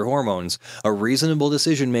agonists or hormones, a reasonable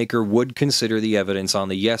decision maker would consider the evidence on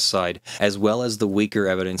the yes side as well as the weaker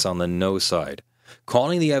evidence on the no side.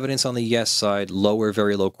 Calling the evidence on the yes side low or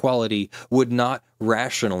very low quality would not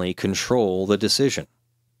rationally control the decision.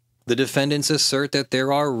 The defendants assert that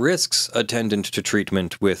there are risks attendant to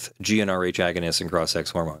treatment with GnRH agonists and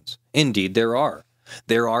cross-sex hormones. Indeed, there are.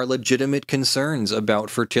 There are legitimate concerns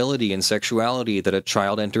about fertility and sexuality that a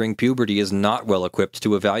child entering puberty is not well equipped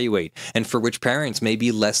to evaluate, and for which parents may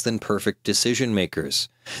be less than perfect decision makers.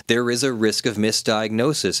 There is a risk of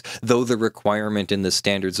misdiagnosis, though the requirement in the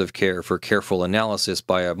standards of care for careful analysis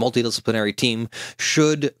by a multidisciplinary team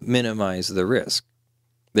should minimize the risk.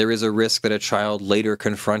 There is a risk that a child later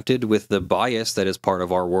confronted with the bias that is part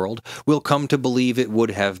of our world will come to believe it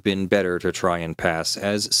would have been better to try and pass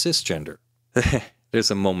as cisgender. There's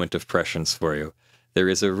a moment of prescience for you. There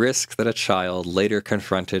is a risk that a child later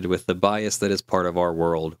confronted with the bias that is part of our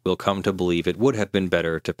world will come to believe it would have been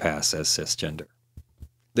better to pass as cisgender.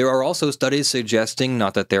 There are also studies suggesting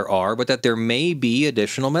not that there are, but that there may be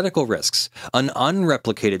additional medical risks. An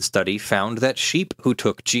unreplicated study found that sheep who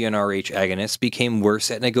took GnRH agonists became worse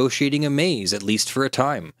at negotiating a maze, at least for a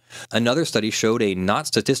time. Another study showed a not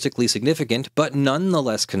statistically significant, but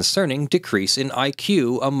nonetheless concerning, decrease in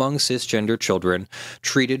IQ among cisgender children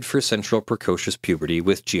treated for central precocious puberty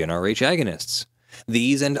with GnRH agonists.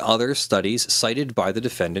 These and other studies cited by the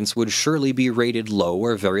defendants would surely be rated low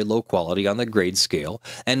or very low quality on the grade scale,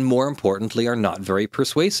 and more importantly are not very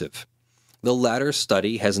persuasive. The latter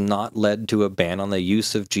study has not led to a ban on the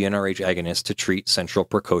use of GnRH agonists to treat central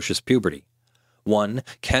precocious puberty. One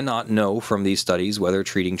cannot know from these studies whether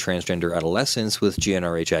treating transgender adolescents with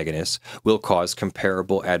GnRH agonists will cause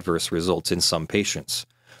comparable adverse results in some patients.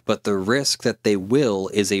 But the risk that they will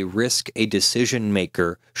is a risk a decision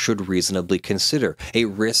maker should reasonably consider, a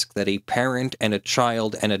risk that a parent and a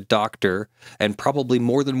child and a doctor, and probably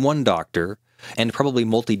more than one doctor, and probably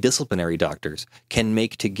multidisciplinary doctors, can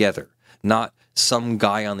make together, not some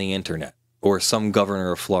guy on the internet or some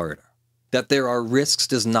governor of Florida. That there are risks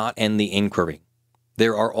does not end the inquiry.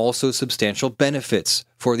 There are also substantial benefits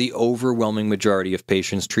for the overwhelming majority of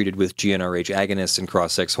patients treated with GnRH agonists and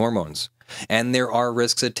cross-sex hormones. And there are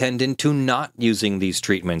risks attendant to not using these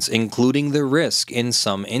treatments, including the risk, in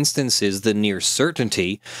some instances, the near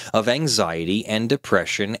certainty of anxiety and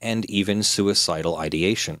depression and even suicidal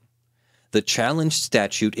ideation. The challenged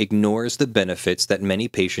statute ignores the benefits that many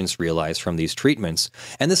patients realize from these treatments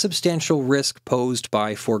and the substantial risk posed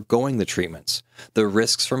by foregoing the treatments, the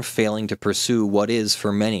risks from failing to pursue what is,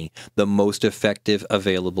 for many, the most effective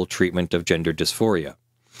available treatment of gender dysphoria.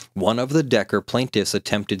 One of the Decker plaintiffs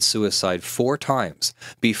attempted suicide 4 times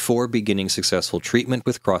before beginning successful treatment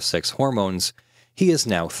with cross-sex hormones. He is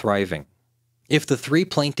now thriving. If the 3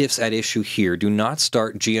 plaintiffs at issue here do not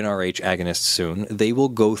start GnRH agonists soon, they will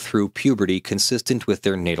go through puberty consistent with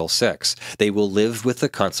their natal sex. They will live with the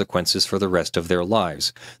consequences for the rest of their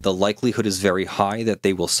lives. The likelihood is very high that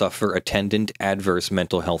they will suffer attendant adverse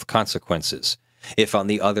mental health consequences. If, on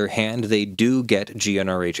the other hand, they do get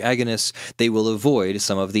GnRH agonists, they will avoid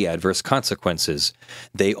some of the adverse consequences.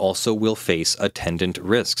 They also will face attendant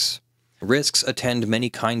risks. Risks attend many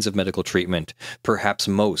kinds of medical treatment, perhaps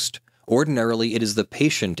most. Ordinarily, it is the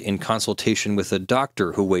patient in consultation with a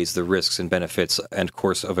doctor who weighs the risks and benefits and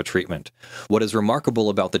course of a treatment. What is remarkable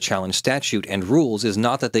about the challenge statute and rules is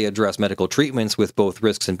not that they address medical treatments with both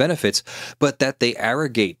risks and benefits, but that they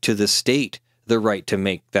arrogate to the state the right to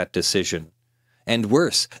make that decision. And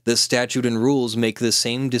worse, the statute and rules make the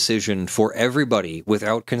same decision for everybody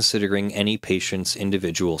without considering any patient's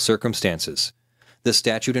individual circumstances. The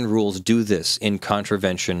statute and rules do this in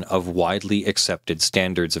contravention of widely accepted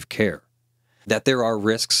standards of care. That there are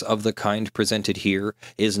risks of the kind presented here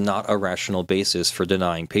is not a rational basis for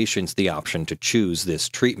denying patients the option to choose this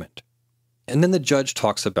treatment. And then the judge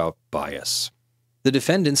talks about bias. The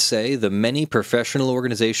defendants say the many professional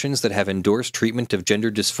organizations that have endorsed treatment of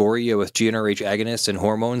gender dysphoria with GnRH agonists and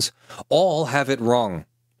hormones all have it wrong.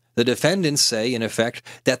 The defendants say, in effect,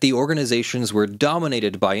 that the organizations were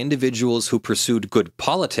dominated by individuals who pursued good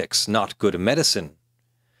politics, not good medicine.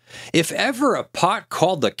 If ever a pot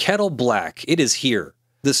called the kettle black, it is here.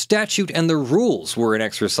 The statute and the rules were an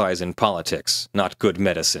exercise in politics, not good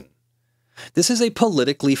medicine. This is a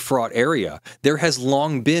politically fraught area. There has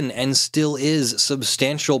long been and still is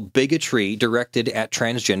substantial bigotry directed at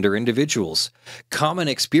transgender individuals. Common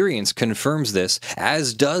experience confirms this,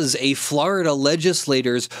 as does a Florida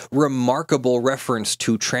legislator's remarkable reference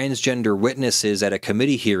to transgender witnesses at a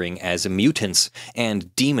committee hearing as mutants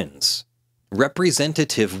and demons.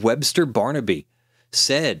 Representative Webster Barnaby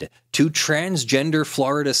said to transgender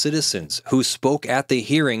Florida citizens who spoke at the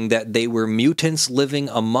hearing that they were mutants living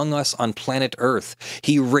among us on planet Earth.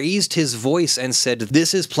 He raised his voice and said,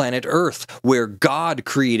 "This is planet Earth, where God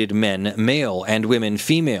created men male and women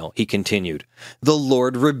female," he continued. "The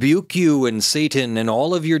Lord rebuke you and Satan and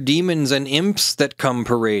all of your demons and imps that come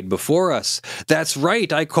parade before us. That's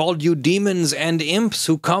right, I called you demons and imps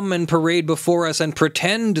who come and parade before us and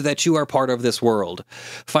pretend that you are part of this world."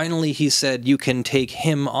 Finally, he said, "You can take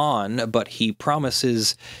him on, but he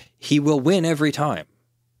promises he will win every time."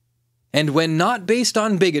 And when not based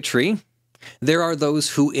on bigotry, there are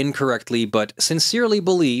those who incorrectly but sincerely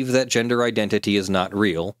believe that gender identity is not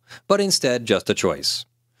real, but instead just a choice.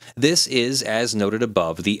 This is, as noted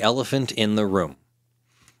above, the elephant in the room.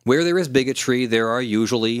 Where there is bigotry, there are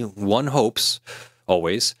usually, one hopes,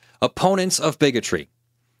 always, opponents of bigotry.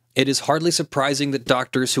 It is hardly surprising that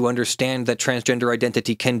doctors who understand that transgender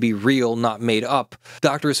identity can be real, not made up,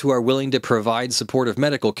 doctors who are willing to provide supportive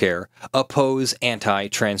medical care, oppose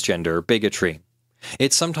anti-transgender bigotry.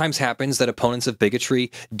 It sometimes happens that opponents of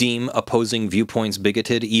bigotry deem opposing viewpoints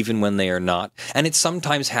bigoted even when they are not, and it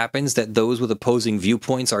sometimes happens that those with opposing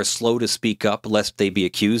viewpoints are slow to speak up lest they be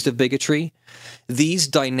accused of bigotry. These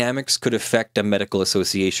dynamics could affect a medical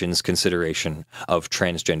association's consideration of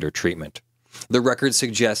transgender treatment. The record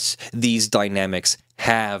suggests these dynamics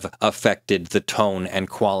have affected the tone and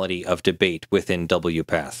quality of debate within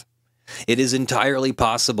WPATH. It is entirely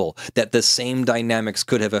possible that the same dynamics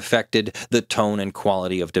could have affected the tone and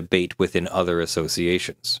quality of debate within other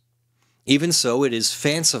associations. Even so, it is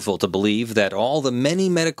fanciful to believe that all the many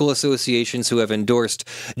medical associations who have endorsed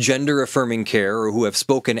gender-affirming care or who have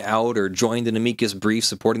spoken out or joined an amicus brief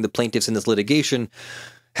supporting the plaintiffs in this litigation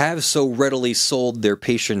have so readily sold their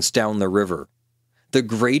patients down the river. The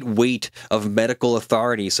great weight of medical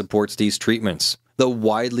authority supports these treatments. The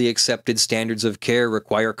widely accepted standards of care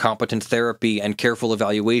require competent therapy and careful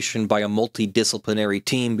evaluation by a multidisciplinary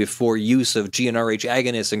team before use of GnRH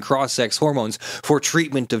agonists and cross-sex hormones for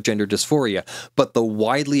treatment of gender dysphoria, but the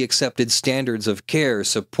widely accepted standards of care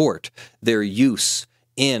support their use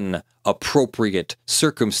in appropriate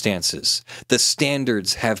circumstances. The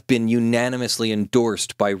standards have been unanimously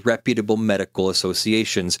endorsed by reputable medical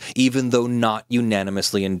associations, even though not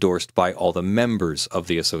unanimously endorsed by all the members of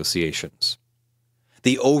the associations.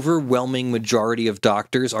 The overwhelming majority of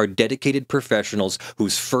doctors are dedicated professionals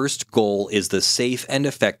whose first goal is the safe and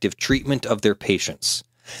effective treatment of their patients.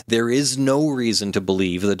 There is no reason to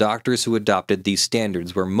believe the doctors who adopted these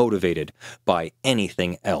standards were motivated by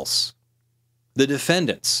anything else. The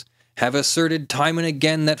defendants have asserted time and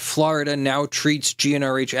again that Florida now treats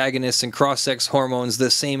GnRH agonists and cross-sex hormones the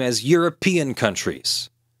same as European countries.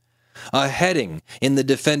 A heading in the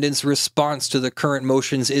defendant's response to the current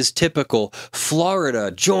motions is typical: Florida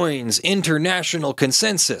joins international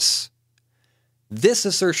consensus. This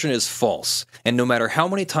assertion is false, and no matter how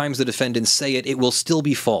many times the defendants say it, it will still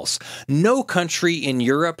be false. No country in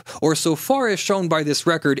Europe, or so far as shown by this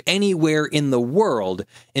record, anywhere in the world,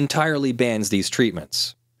 entirely bans these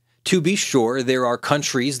treatments. To be sure, there are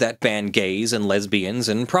countries that ban gays and lesbians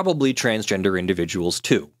and probably transgender individuals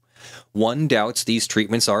too. One doubts these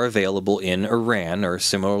treatments are available in Iran or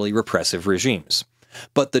similarly repressive regimes.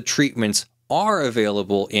 But the treatments are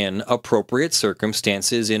available in appropriate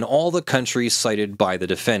circumstances in all the countries cited by the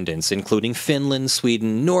defendants, including Finland,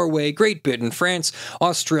 Sweden, Norway, Great Britain, France,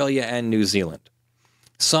 Australia, and New Zealand.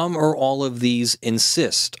 Some or all of these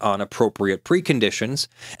insist on appropriate preconditions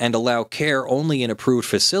and allow care only in approved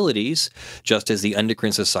facilities, just as the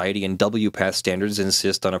Endocrine Society and WPATH standards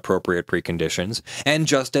insist on appropriate preconditions, and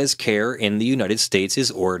just as care in the United States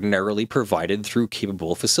is ordinarily provided through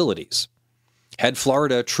capable facilities. Had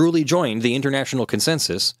Florida truly joined the international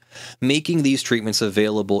consensus, making these treatments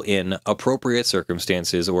available in appropriate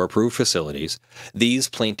circumstances or approved facilities, these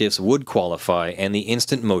plaintiffs would qualify and the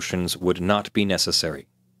instant motions would not be necessary.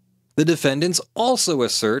 The defendants also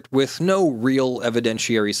assert, with no real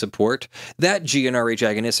evidentiary support, that GnRH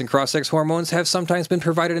agonists and cross-sex hormones have sometimes been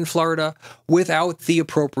provided in Florida without the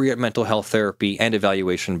appropriate mental health therapy and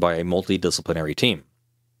evaluation by a multidisciplinary team.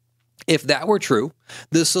 If that were true,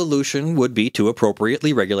 the solution would be to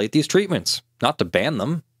appropriately regulate these treatments, not to ban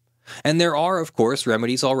them. And there are, of course,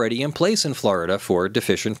 remedies already in place in Florida for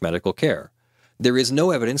deficient medical care. There is no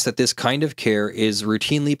evidence that this kind of care is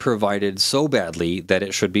routinely provided so badly that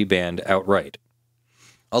it should be banned outright.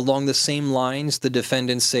 Along the same lines, the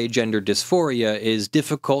defendants say gender dysphoria is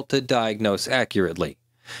difficult to diagnose accurately,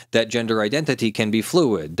 that gender identity can be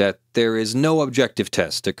fluid, that there is no objective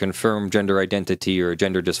test to confirm gender identity or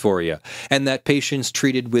gender dysphoria, and that patients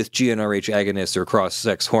treated with GnRH agonists or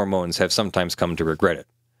cross-sex hormones have sometimes come to regret it.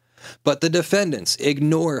 But the defendants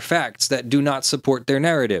ignore facts that do not support their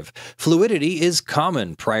narrative. Fluidity is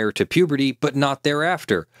common prior to puberty, but not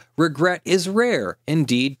thereafter. Regret is rare.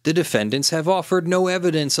 Indeed, the defendants have offered no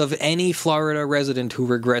evidence of any Florida resident who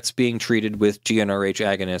regrets being treated with GnRH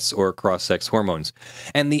agonists or cross-sex hormones.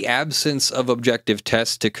 And the absence of objective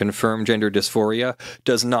tests to confirm gender dysphoria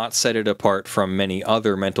does not set it apart from many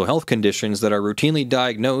other mental health conditions that are routinely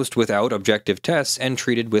diagnosed without objective tests and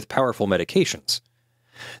treated with powerful medications.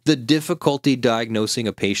 The difficulty diagnosing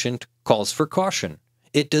a patient calls for caution.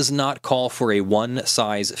 It does not call for a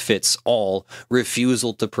one-size-fits-all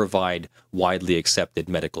refusal to provide widely accepted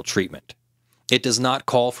medical treatment. It does not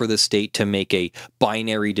call for the state to make a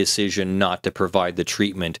binary decision not to provide the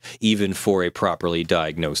treatment even for a properly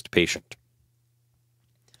diagnosed patient.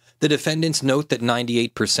 The defendants note that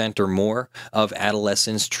 98% or more of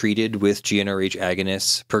adolescents treated with GnRH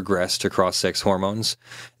agonists progress to cross-sex hormones.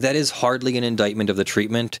 That is hardly an indictment of the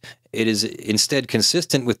treatment. It is instead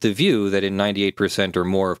consistent with the view that in 98% or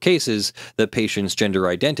more of cases, the patient's gender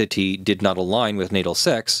identity did not align with natal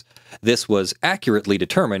sex. This was accurately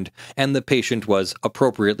determined, and the patient was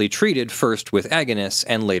appropriately treated first with agonists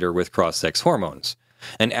and later with cross-sex hormones.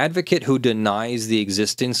 An advocate who denies the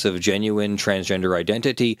existence of genuine transgender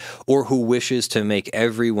identity or who wishes to make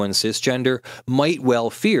everyone cisgender might well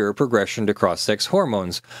fear progression to cross-sex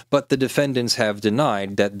hormones, but the defendants have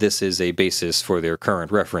denied that this is a basis for their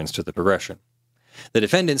current reference to the progression. The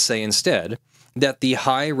defendants say instead that the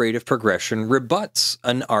high rate of progression rebuts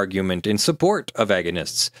an argument in support of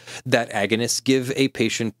agonists, that agonists give a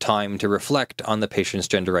patient time to reflect on the patient's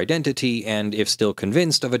gender identity and, if still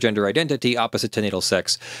convinced of a gender identity opposite to natal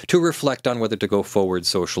sex, to reflect on whether to go forward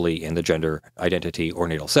socially in the gender identity or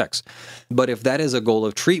natal sex. But if that is a goal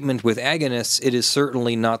of treatment with agonists, it is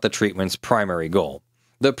certainly not the treatment's primary goal.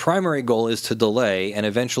 The primary goal is to delay and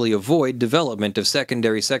eventually avoid development of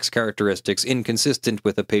secondary sex characteristics inconsistent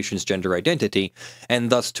with a patient's gender identity,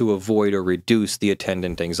 and thus to avoid or reduce the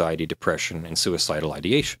attendant anxiety, depression, and suicidal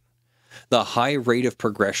ideation. The high rate of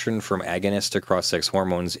progression from agonists to cross-sex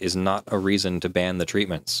hormones is not a reason to ban the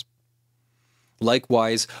treatments.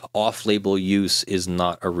 Likewise, off-label use is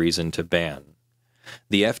not a reason to ban.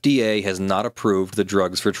 The FDA has not approved the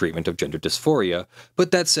drugs for treatment of gender dysphoria,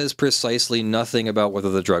 but that says precisely nothing about whether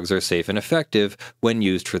the drugs are safe and effective when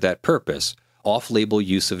used for that purpose. Off-label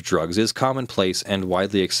use of drugs is commonplace and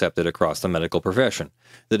widely accepted across the medical profession.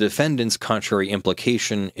 The defendant's contrary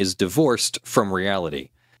implication is divorced from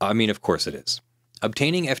reality. I mean, of course it is.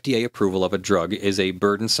 Obtaining FDA approval of a drug is a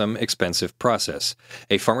burdensome, expensive process.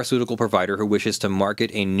 A pharmaceutical provider who wishes to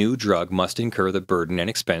market a new drug must incur the burden and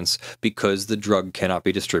expense because the drug cannot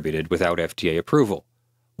be distributed without FDA approval.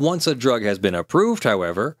 Once a drug has been approved,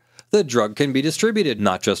 however, the drug can be distributed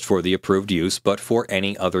not just for the approved use, but for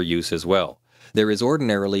any other use as well. There is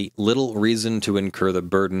ordinarily little reason to incur the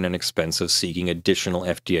burden and expense of seeking additional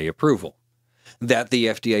FDA approval. That the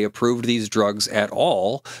FDA approved these drugs at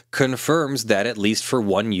all confirms that, at least for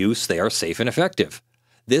one use, they are safe and effective.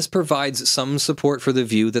 This provides some support for the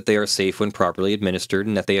view that they are safe when properly administered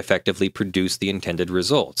and that they effectively produce the intended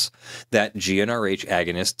results, that GnRH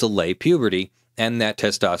agonists delay puberty, and that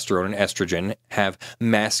testosterone and estrogen have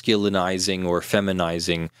masculinizing or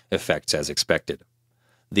feminizing effects as expected.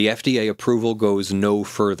 The FDA approval goes no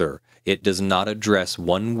further. It does not address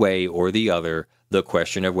one way or the other the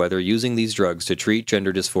question of whether using these drugs to treat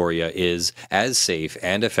gender dysphoria is as safe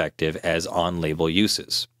and effective as on-label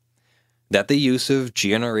uses. That the use of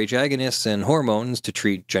GnRH agonists and hormones to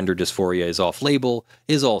treat gender dysphoria is off-label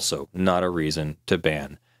is also not a reason to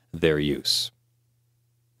ban their use.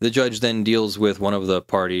 The judge then deals with one of the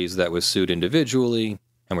parties that was sued individually,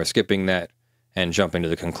 and we're skipping that and jumping to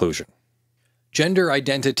the conclusion. Gender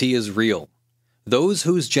identity is real. Those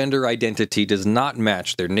whose gender identity does not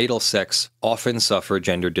match their natal sex often suffer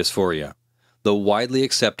gender dysphoria. The widely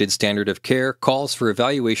accepted standard of care calls for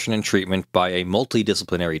evaluation and treatment by a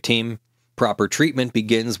multidisciplinary team. Proper treatment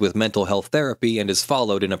begins with mental health therapy and is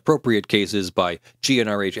followed in appropriate cases by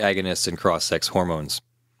GnRH agonists and cross-sex hormones.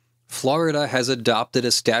 Florida has adopted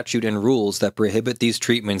a statute and rules that prohibit these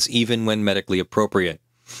treatments even when medically appropriate.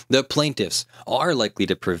 The plaintiffs are likely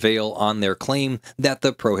to prevail on their claim that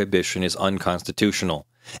the prohibition is unconstitutional,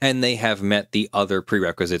 and they have met the other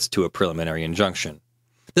prerequisites to a preliminary injunction.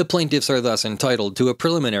 The plaintiffs are thus entitled to a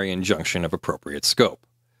preliminary injunction of appropriate scope.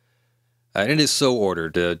 And it is so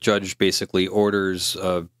ordered. The judge basically orders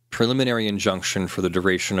a preliminary injunction for the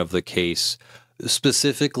duration of the case,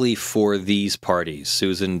 specifically for these parties,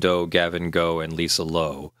 Susan Doe, Gavin Go, and Lisa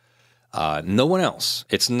Lowe. No one else.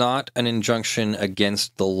 It's not an injunction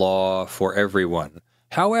against the law for everyone.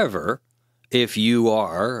 However, if you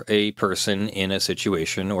are a person in a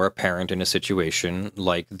situation or a parent in a situation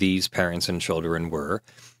like these parents and children were,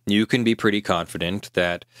 you can be pretty confident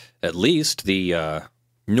that at least the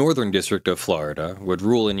Northern District of Florida would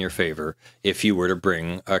rule in your favor if you were to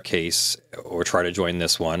bring a case or try to join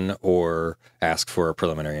this one or ask for a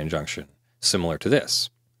preliminary injunction similar to this.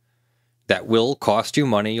 That will cost you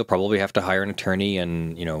money. You'll probably have to hire an attorney,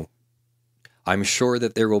 and, I'm sure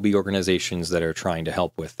that there will be organizations that are trying to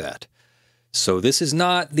help with that. So this is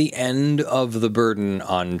not the end of the burden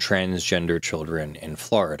on transgender children in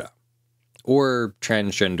Florida, or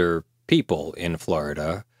transgender people in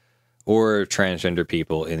Florida, or transgender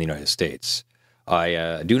people in the United States.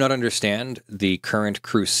 I do not understand the current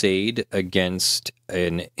crusade against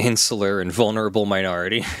an insular and vulnerable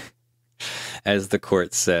minority, as the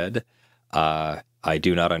court said. I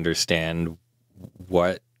do not understand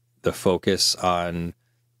what the focus on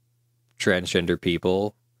transgender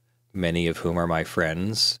people, many of whom are my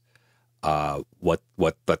friends, what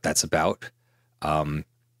that's about.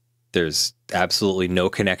 There's absolutely no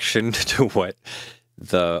connection to what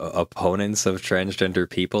the opponents of transgender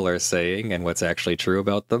people are saying and what's actually true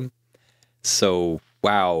about them. So,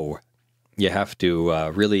 wow, you have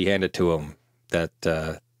to really hand it to them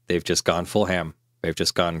that they've just gone full ham. They've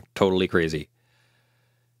just gone totally crazy.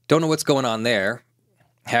 Don't know what's going on there.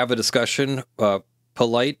 Have a discussion,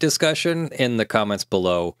 polite discussion in the comments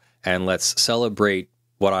below, and let's celebrate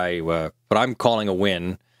what I'm calling a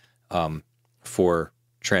win for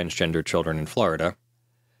transgender children in Florida,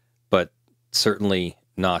 but certainly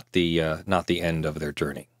not the end of their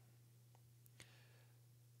journey.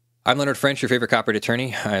 I'm Leonard French, your favorite copyright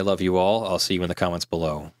attorney. I love you all. I'll see you in the comments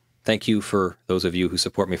below. Thank you for those of you who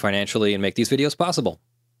support me financially and make these videos possible.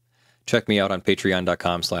 Check me out on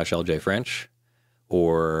patreon.com/ljfrench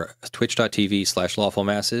or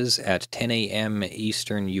twitch.tv/lawfulmasses at 10 a.m.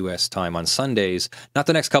 Eastern U.S. time on Sundays. Not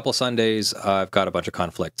the next couple Sundays. I've got a bunch of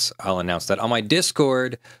conflicts. I'll announce that on my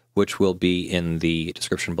Discord, which will be in the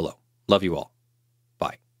description below. Love you all.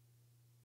 Bye.